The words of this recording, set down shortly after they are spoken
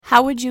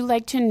How would you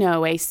like to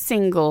know a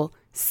single,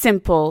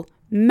 simple,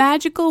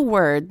 magical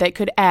word that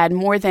could add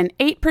more than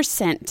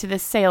 8% to the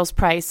sales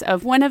price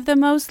of one of the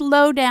most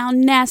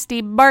low-down,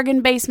 nasty bargain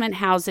basement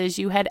houses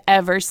you had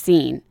ever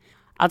seen?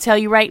 I'll tell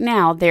you right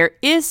now, there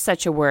is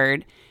such a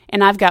word,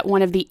 and I've got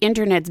one of the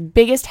internet's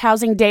biggest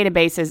housing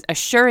databases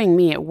assuring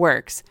me it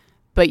works,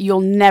 but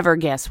you'll never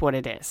guess what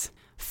it is.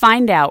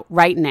 Find out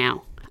right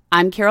now.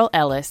 I'm Carol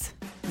Ellis.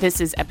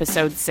 This is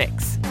episode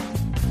 6.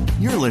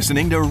 You're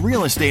listening to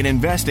Real Estate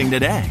Investing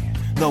Today,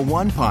 the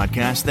one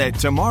podcast that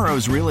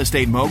tomorrow's real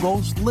estate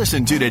moguls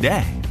listen to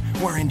today,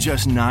 where in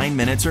just 9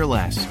 minutes or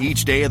less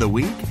each day of the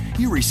week,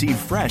 you receive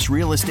fresh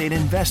real estate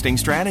investing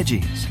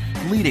strategies,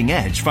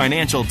 leading-edge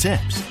financial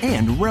tips,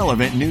 and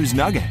relevant news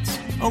nuggets,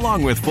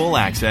 along with full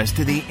access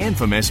to the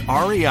infamous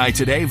REI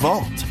Today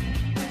Vault.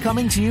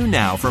 Coming to you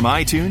now from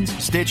iTunes,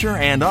 Stitcher,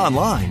 and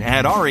online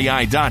at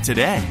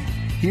rei.today.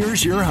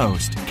 Here's your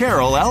host,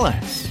 Carol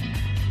Ellis.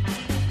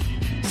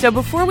 So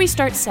before we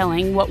start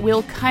selling what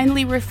we'll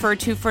kindly refer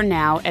to for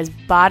now as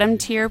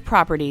bottom-tier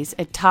properties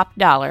at top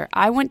dollar,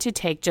 I want to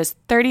take just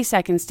 30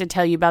 seconds to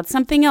tell you about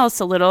something else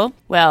a little,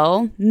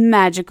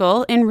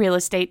 magical in real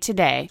estate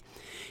today.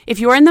 If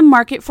you're in the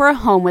market for a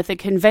home with a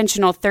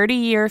conventional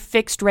 30-year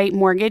fixed-rate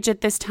mortgage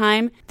at this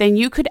time, then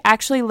you could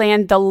actually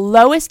land the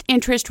lowest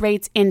interest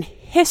rates in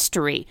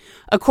history,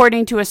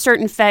 according to a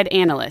certain Fed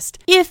analyst,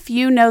 if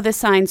you know the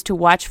signs to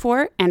watch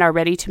for and are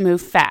ready to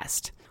move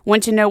fast.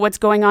 Want to know what's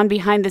going on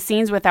behind the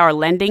scenes with our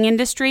lending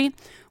industry?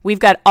 We've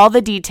got all the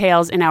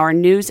details in our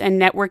news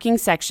and networking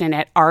section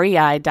at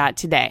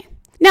rei.today.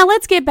 Now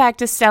let's get back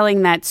to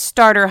selling that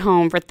starter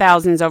home for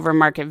thousands over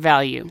market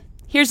value.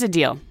 Here's the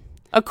deal.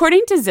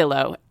 According to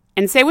Zillow,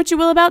 and say what you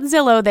will about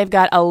Zillow, they've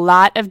got a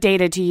lot of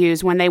data to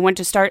use when they want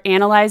to start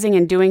analyzing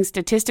and doing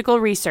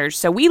statistical research,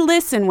 so we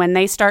listen when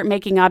they start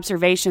making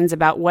observations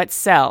about what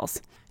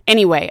sells.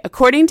 Anyway,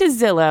 according to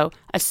Zillow,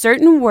 a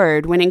certain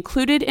word, when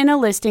included in a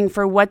listing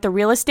for what the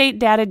real estate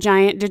data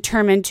giant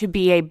determined to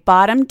be a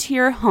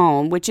bottom-tier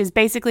home, which is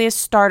basically a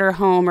starter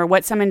home or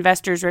what some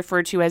investors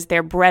refer to as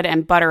their bread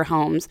and butter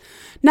homes,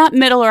 not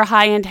middle or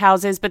high-end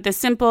houses, but the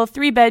simple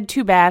 3-bed,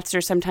 2 baths,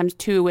 or sometimes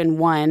 2 and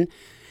 1,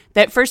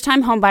 that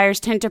first-time homebuyers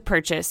tend to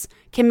purchase,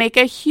 can make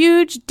a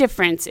huge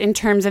difference in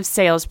terms of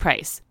sales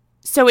price.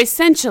 So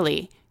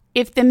essentially,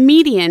 if the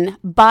median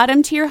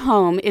bottom-tier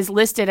home is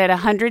listed at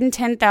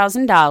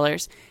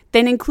 $110,000,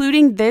 then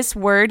including this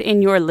word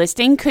in your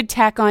listing could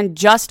tack on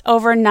just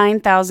over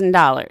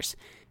 $9,000.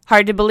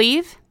 Hard to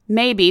believe?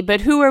 Maybe,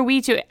 but who are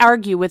we to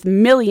argue with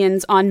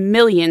millions on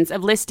millions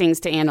of listings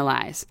to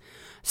analyze?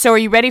 So are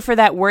you ready for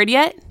that word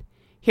yet?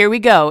 Here we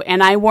go,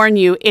 and I warn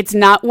you, it's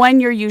not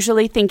one you're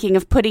usually thinking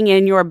of putting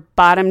in your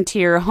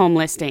bottom-tier home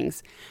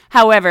listings.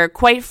 However,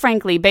 quite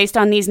frankly, based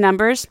on these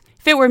numbers,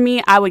 if it were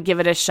me, I would give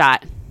it a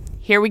shot.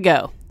 Here we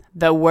go.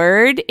 The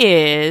word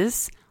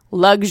is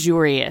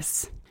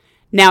luxurious.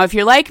 Now, if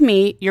you're like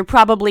me, you're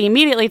probably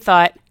immediately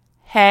thought,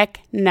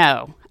 heck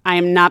no. I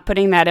am not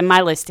putting that in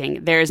my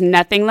listing. There is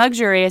nothing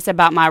luxurious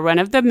about my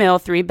run-of-the-mill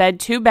 3-bed,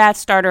 2-bath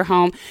starter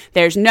home.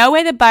 There's no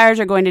way that buyers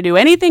are going to do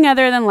anything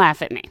other than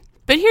laugh at me.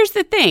 But here's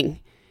the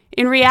thing.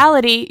 In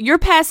reality, you're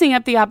passing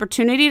up the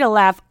opportunity to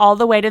laugh all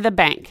the way to the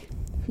bank.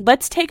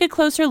 Let's take a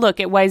closer look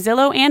at why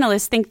Zillow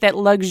analysts think that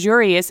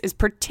luxurious is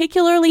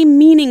particularly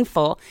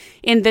meaningful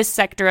in this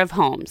sector of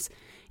homes.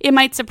 It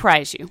might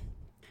surprise you.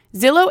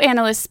 Zillow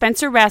analysts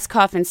Spencer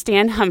Rascoff and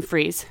Stan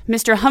Humphries,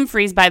 Mr.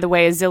 Humphries, by the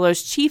way, is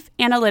Zillow's chief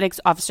analytics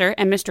officer,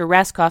 and Mr.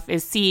 Rascoff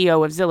is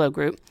CEO of Zillow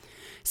Group,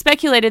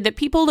 speculated that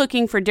people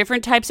looking for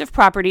different types of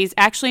properties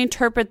actually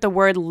interpret the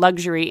word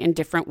luxury in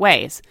different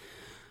ways.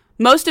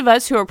 Most of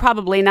us who are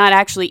probably not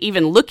actually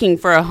even looking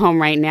for a home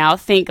right now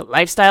think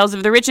lifestyles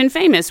of the rich and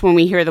famous when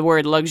we hear the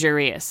word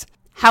luxurious.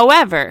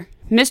 However,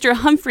 Mr.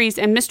 Humphries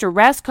and Mr.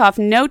 Rascoff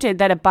noted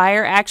that a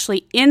buyer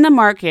actually in the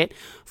market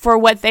for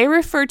what they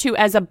refer to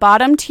as a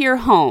bottom-tier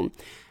home,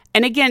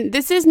 and again,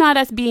 this is not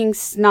us being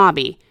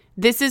snobby.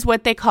 This is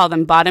what they call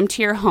them,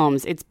 bottom-tier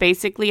homes. It's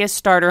basically a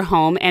starter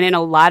home, and in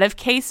a lot of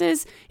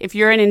cases, if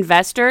you're an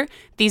investor,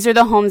 these are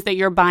the homes that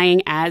you're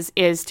buying as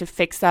is to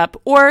fix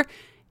up, or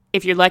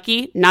if you're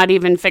lucky, not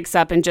even fix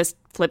up and just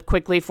flip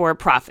quickly for a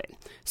profit.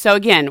 So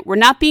again, we're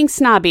not being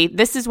snobby.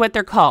 This is what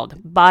they're called,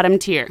 bottom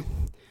tier.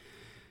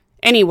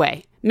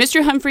 Anyway,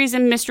 Mr. Humphries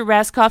and Mr.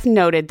 Rascoff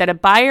noted that a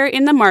buyer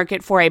in the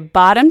market for a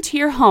bottom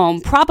tier home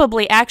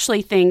probably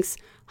actually thinks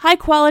high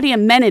quality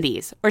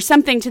amenities or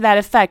something to that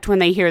effect when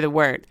they hear the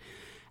word.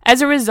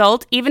 As a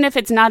result, even if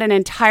it's not an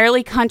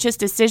entirely conscious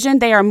decision,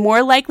 they are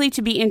more likely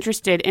to be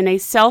interested in a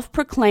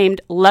self-proclaimed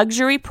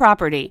luxury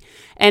property,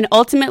 and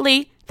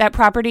ultimately, that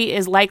property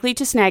is likely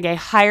to snag a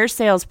higher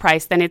sales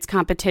price than its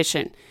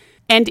competition.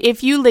 And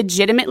if you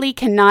legitimately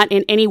cannot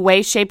in any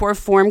way, shape, or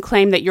form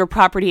claim that your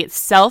property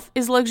itself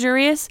is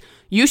luxurious,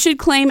 you should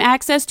claim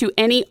access to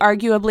any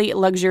arguably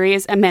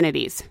luxurious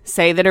amenities,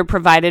 say that are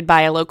provided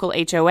by a local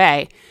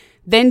HOA.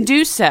 Then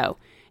do so.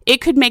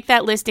 It could make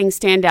that listing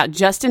stand out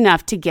just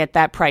enough to get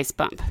that price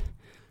bump.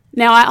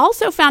 Now, I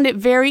also found it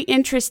very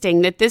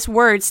interesting that this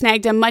word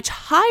snagged a much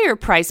higher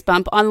price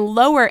bump on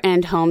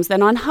lower-end homes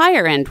than on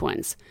higher-end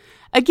ones.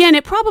 Again,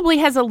 it probably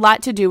has a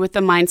lot to do with the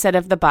mindset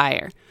of the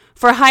buyer.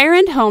 For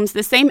higher-end homes,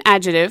 the same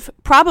adjective,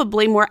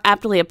 probably more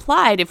aptly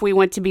applied if we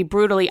want to be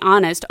brutally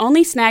honest,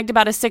 only snagged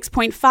about a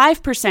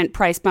 6.5%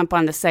 price bump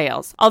on the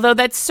sales, although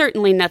that's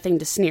certainly nothing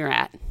to sneer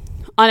at.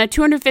 On a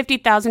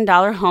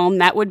 $250,000 home,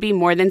 that would be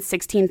more than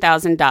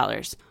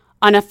 $16,000.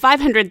 On a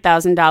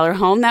 $500,000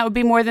 home, that would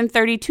be more than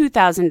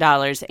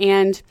 $32,000,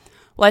 and,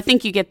 well, I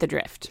think you get the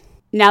drift.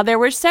 Now, there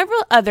were several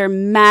other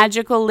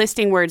magical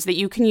listing words that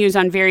you can use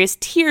on various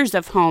tiers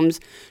of homes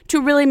to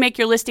really make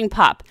your listing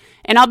pop.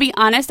 And I'll be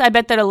honest, I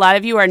bet that a lot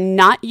of you are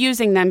not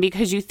using them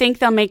because you think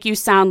they'll make you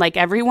sound like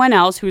everyone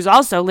else who's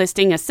also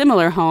listing a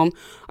similar home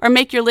or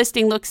make your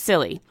listing look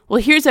silly.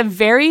 Well, here's a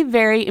very,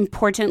 very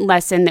important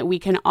lesson that we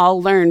can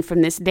all learn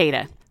from this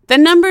data. The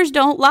numbers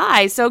don't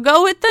lie, so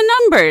go with the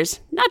numbers,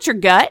 not your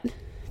gut.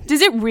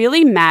 Does it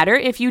really matter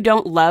if you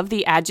don't love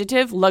the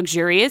adjective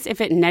luxurious if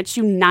it nets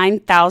you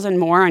 $9,000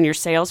 more on your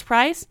sales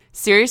price?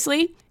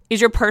 Seriously?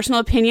 Is your personal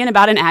opinion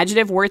about an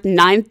adjective worth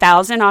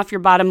 $9,000 off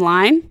your bottom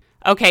line?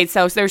 Okay,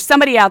 so there's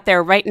somebody out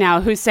there right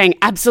now who's saying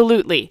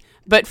absolutely,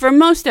 but for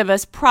most of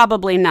us,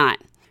 probably not.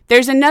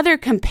 There's another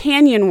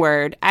companion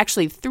word,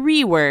 actually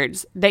 3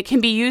 words, that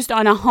can be used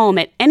on a home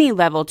at any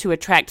level to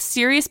attract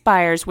serious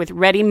buyers with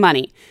ready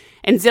money.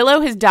 And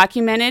Zillow has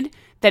documented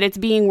that it's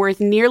being worth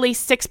nearly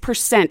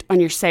 6% on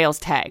your sales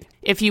tag.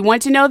 If you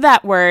want to know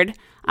that word,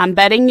 I'm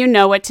betting you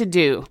know what to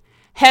do.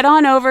 Head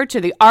on over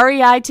to the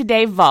REI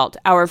Today Vault,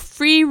 our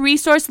free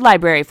resource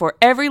library for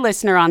every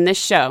listener on this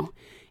show.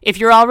 If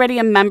you're already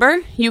a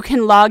member, you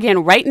can log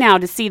in right now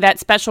to see that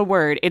special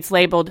word. It's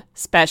labeled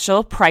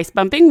special price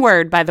bumping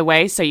word, by the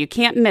way, so you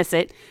can't miss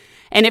it.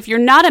 And if you're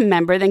not a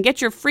member, then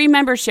get your free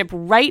membership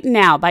right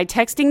now by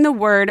texting the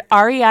word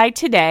REI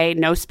Today,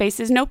 no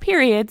spaces, no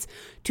periods,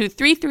 to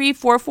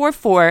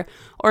 33444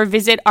 or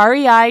visit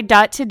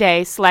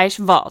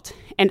rei.today/vault.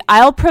 And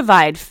I'll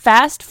provide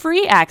fast,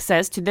 free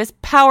access to this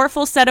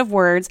powerful set of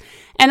words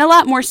and a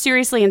lot more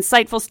seriously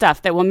insightful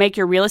stuff that will make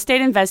your real estate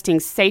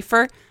investing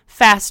safer,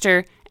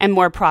 faster, and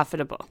more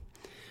profitable.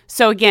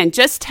 So again,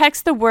 just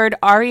text the word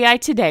REI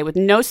Today with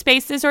no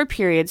spaces or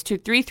periods to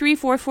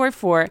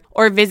 33444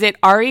 or visit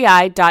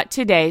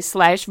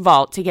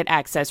rei.today/vault to get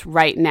access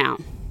right now.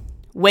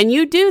 When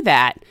you do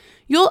that,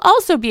 you'll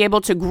also be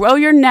able to grow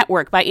your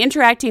network by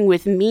interacting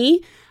with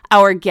me,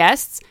 our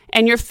guests,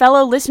 and your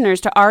fellow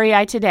listeners to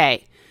REI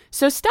Today.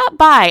 So stop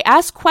by,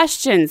 ask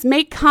questions,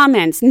 make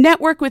comments,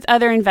 network with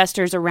other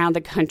investors around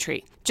the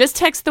country. Just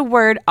text the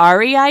word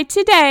REI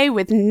Today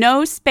with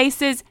no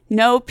spaces,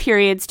 no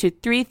periods to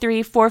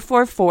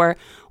 33444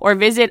 or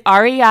visit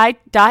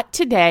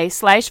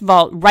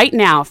rei.today/vault right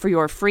now for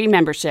your free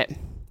membership.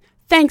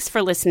 Thanks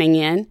for listening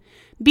in.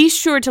 Be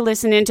sure to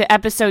listen in to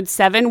episode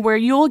 7 where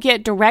you'll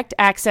get direct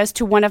access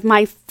to one of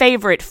my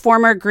favorite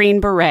former Green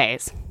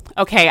Berets.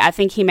 Okay, I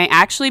think he may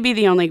actually be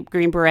the only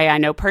Green Beret I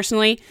know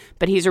personally,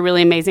 but he's a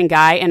really amazing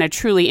guy and a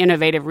truly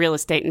innovative real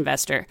estate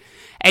investor.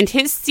 And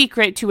his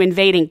secret to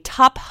invading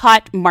top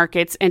hot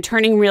markets and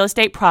turning real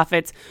estate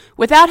profits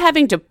without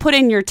having to put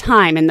in your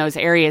time in those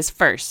areas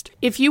first.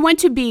 If you want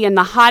to be in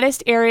the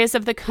hottest areas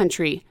of the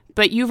country,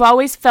 but you've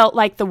always felt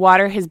like the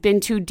water has been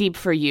too deep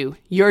for you,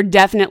 you're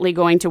definitely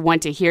going to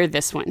want to hear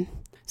this one.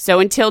 So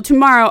until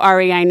tomorrow,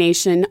 REI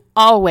Nation,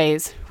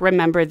 always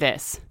remember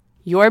this.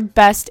 Your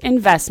best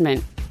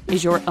investment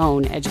is your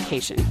own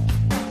education.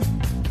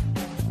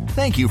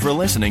 Thank you for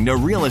listening to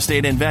Real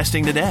Estate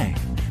Investing Today.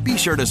 Be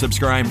sure to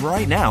subscribe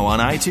right now on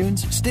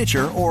iTunes,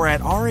 Stitcher, or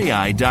at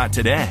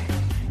rei.today.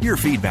 Your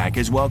feedback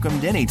is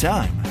welcomed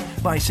anytime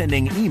by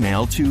sending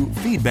email to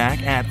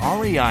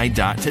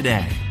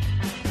feedback@rei.today.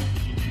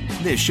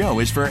 This show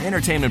is for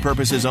entertainment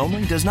purposes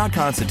only, does not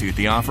constitute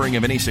the offering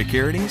of any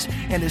securities,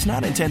 and is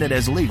not intended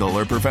as legal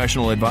or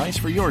professional advice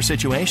for your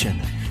situation.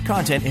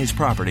 Content is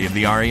property of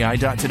the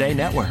REI.today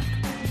network.